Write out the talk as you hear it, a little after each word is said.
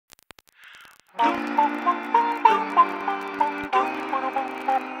Dear,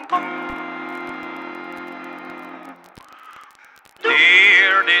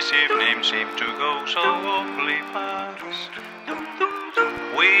 this evening seemed to go so awfully fast.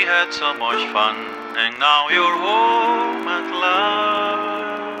 We had so much fun, and now you're home at last.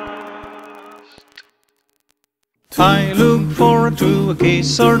 I look forward to a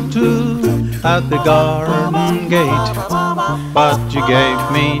kiss or two at the garden gate, but you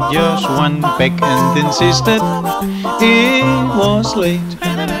gave me just one peck and insisted it was late.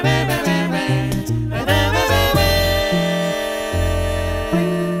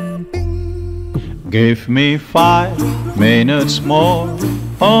 Give me 5 minutes more,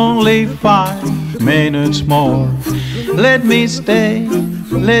 only 5 minutes more. Let me stay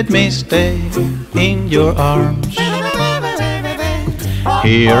in your arms.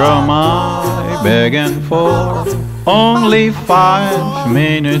 Here am I begging for only 5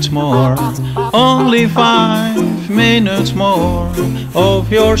 minutes more, only 5 minutes more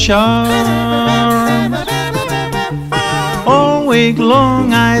of your charms. All week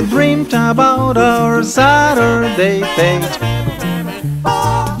long I dreamed about our Saturday date.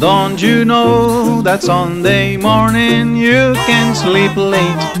 Don't you know that Sunday morning you can sleep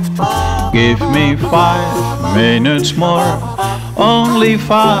late? Give me 5 minutes more, only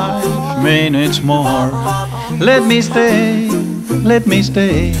 5 minutes more. Let me stay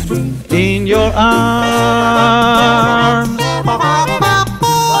in your arms.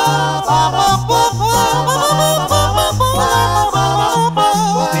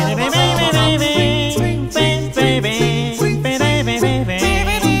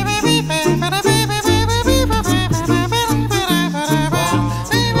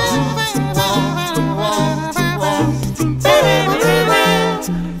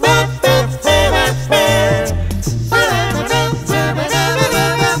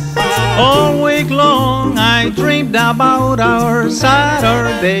 About our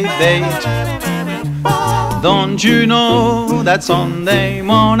Saturday date. Don't you know that Sunday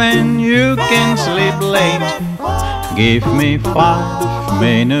morning you can sleep late? Give me 5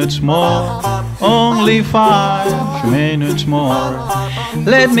 minutes more, only 5 minutes more.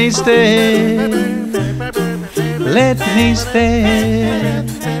 Let me stay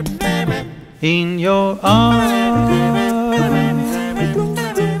in your arms.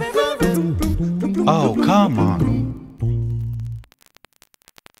 Oh, come on.